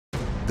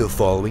The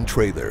following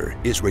trailer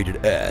is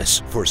rated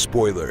S for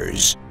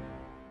spoilers.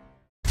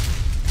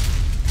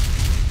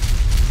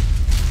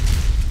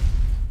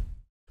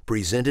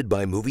 Presented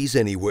by Movies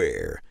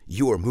Anywhere.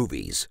 Your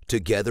movies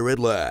together at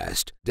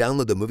last.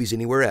 Download the Movies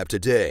Anywhere app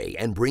today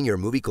and bring your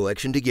movie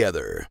collection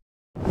together.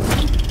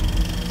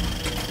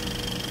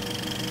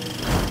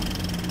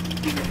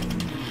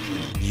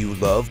 You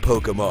love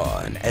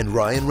Pokémon and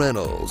Ryan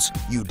Reynolds.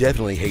 You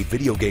definitely hate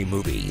video game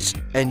movies.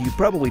 And you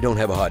probably don't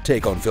have a hot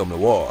take on film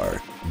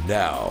noir.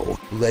 Now,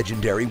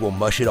 Legendary will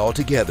mush it all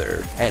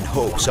together and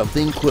hope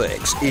something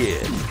clicks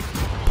in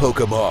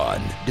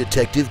Pokémon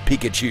Detective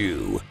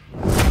Pikachu.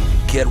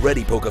 Get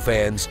ready, Poké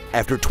fans.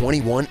 After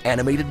 21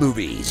 animated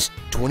movies,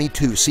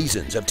 22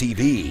 seasons of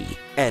TV,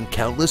 and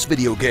countless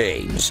video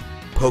games,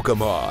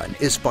 Pokémon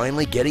is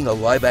finally getting a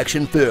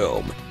live-action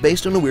film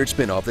based on a weird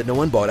spin-off that no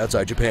one bought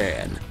outside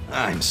Japan.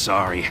 I'm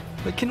sorry,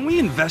 but can we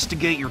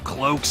investigate your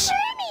cloaks?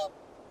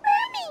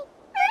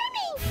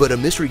 But a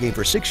mystery game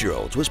for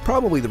 6-year-olds was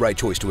probably the right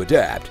choice to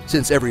adapt,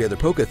 since every other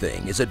Poké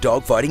thing is a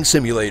dogfighting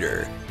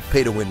simulator,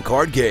 pay-to-win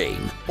card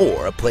game,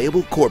 or a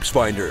playable corpse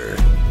finder.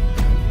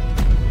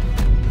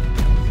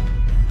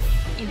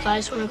 You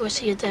guys want to go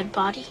see a dead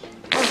body?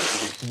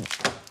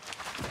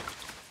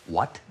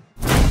 What?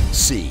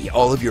 See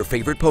all of your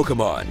favorite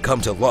Pokémon come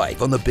to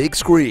life on the big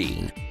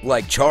screen,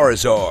 like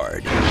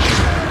Charizard,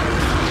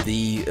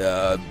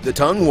 the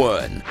tongue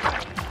one,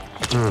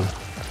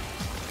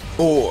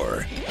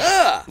 or,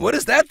 what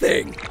is that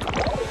thing?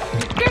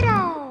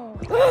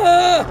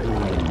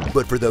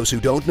 But for those who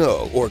don't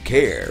know or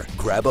care,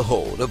 grab a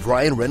hold of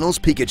Ryan Reynolds'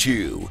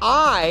 Pikachu.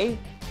 I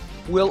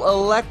will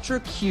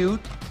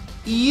electrocute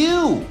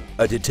you!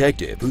 A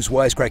detective whose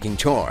wisecracking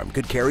charm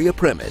could carry a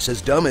premise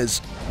as dumb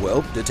as,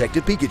 well,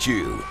 Detective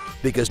Pikachu.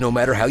 Because no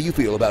matter how you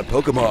feel about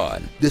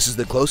Pokémon, this is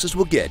the closest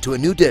we'll get to a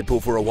new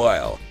Deadpool for a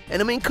while.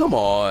 And I mean, come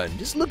on,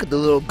 just look at the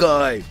little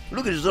guy.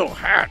 Look at his little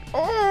hat.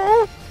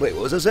 Oh! Wait,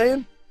 what was I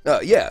saying?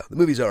 Yeah, the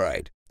movie's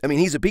alright. I mean,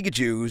 he's a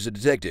Pikachu who's a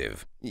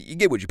detective. You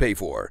get what you pay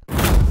for.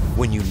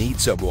 When you need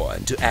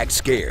someone to act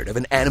scared of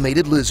an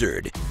animated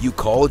lizard, you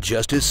call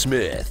Justice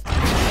Smith.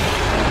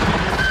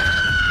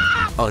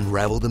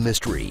 Unravel the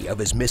mystery of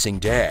his missing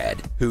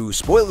dad, who,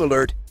 spoiler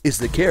alert, is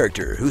the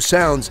character who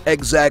sounds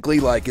exactly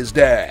like his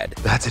dad.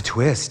 That's a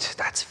twist.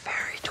 That's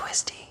very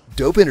twisty.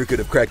 Dopinder could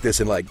have cracked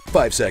this in like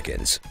 5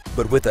 seconds,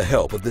 but with the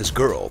help of this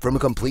girl from a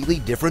completely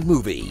different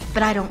movie.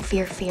 But I don't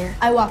fear fear.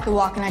 I walk the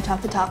walk and I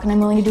talk the talk, and I'm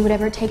willing to do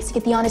whatever it takes to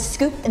get the honest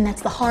scoop, and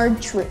that's the hard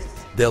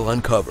truth. They'll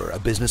uncover a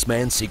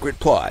businessman's secret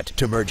plot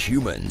to merge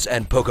humans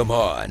and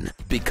Pokémon.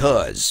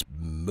 Because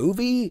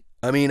movie?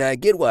 I mean, I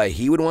get why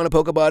he would want a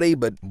Pokébody,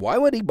 but why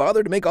would he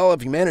bother to make all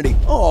of humanity?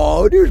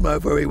 Oh, there's my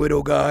furry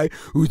widow guy.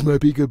 Who's my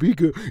Pika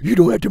Pika? You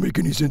don't have to make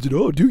any sense at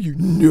all, do you?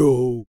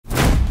 No.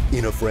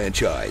 In a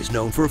franchise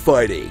known for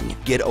fighting,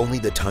 get only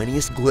the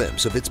tiniest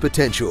glimpse of its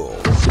potential.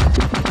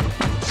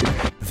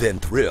 Then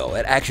thrill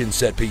at action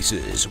set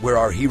pieces where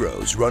our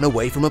heroes run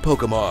away from a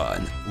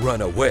Pokémon,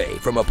 run away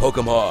from a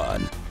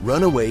Pokémon,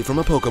 run away from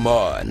a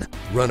Pokémon,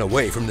 run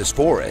away from this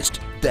forest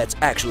that's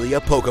actually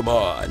a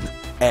Pokémon,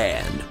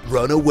 and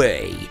run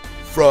away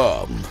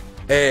from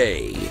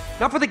a...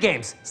 Not for the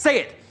games.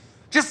 Say it.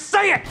 Just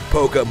say it!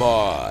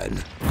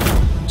 Pokémon.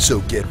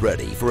 So get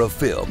ready for a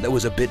film that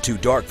was a bit too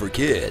dark for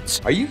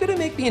kids. Are you gonna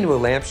make me into a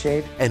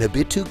lampshade? And a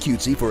bit too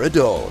cutesy for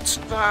adults.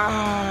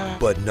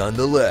 But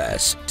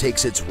nonetheless,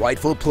 takes its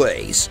rightful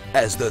place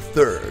as the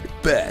third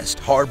best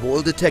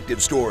hard-boiled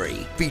detective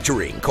story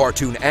featuring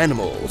cartoon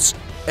animals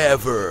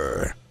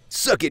ever.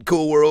 Suck it,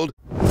 Cool World.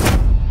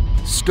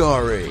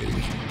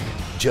 Starring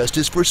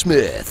Justice for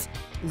Smith,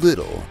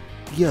 Little,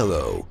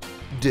 Yellow,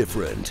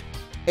 Different,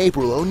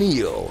 April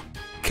O'Neil,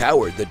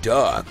 Coward the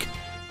Duck,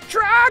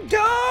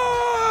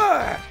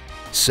 Tractor!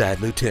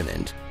 Sad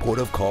Lieutenant, Port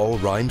of Call,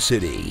 Rhyme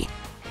City.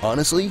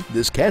 Honestly,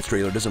 this Cats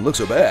trailer doesn't look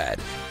so bad.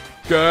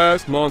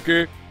 Gas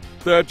monkey,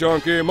 that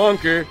junkie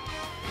monkey.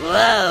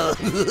 Wow!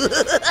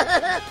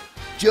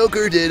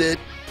 Joker did it!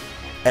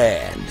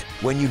 And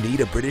when you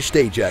need a British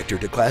stage actor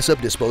to class up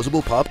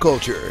disposable pop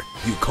culture,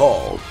 you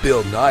call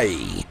Bill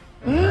Nighy.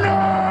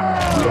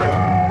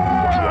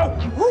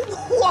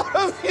 What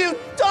have you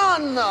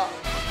done?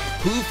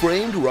 Who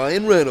Framed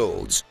Ryan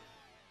Reynolds?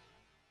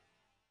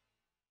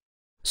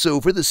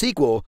 So for the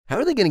sequel, how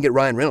are they going to get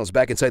Ryan Reynolds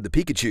back inside the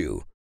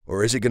Pikachu?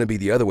 Or is it going to be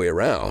the other way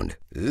around?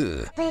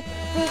 Ugh.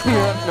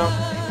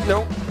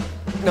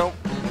 No.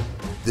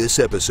 This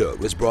episode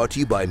was brought to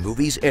you by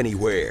Movies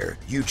Anywhere.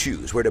 You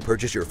choose where to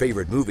purchase your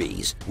favorite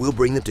movies. We'll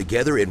bring them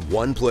together in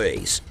one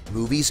place.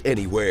 Movies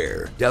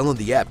Anywhere. Download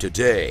the app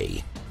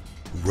today.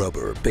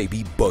 Rubber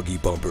baby buggy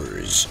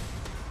bumpers.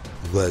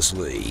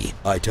 Leslie,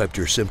 I typed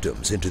your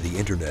symptoms into the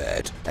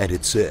internet, and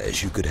it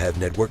says you could have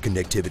network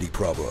connectivity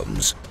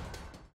problems.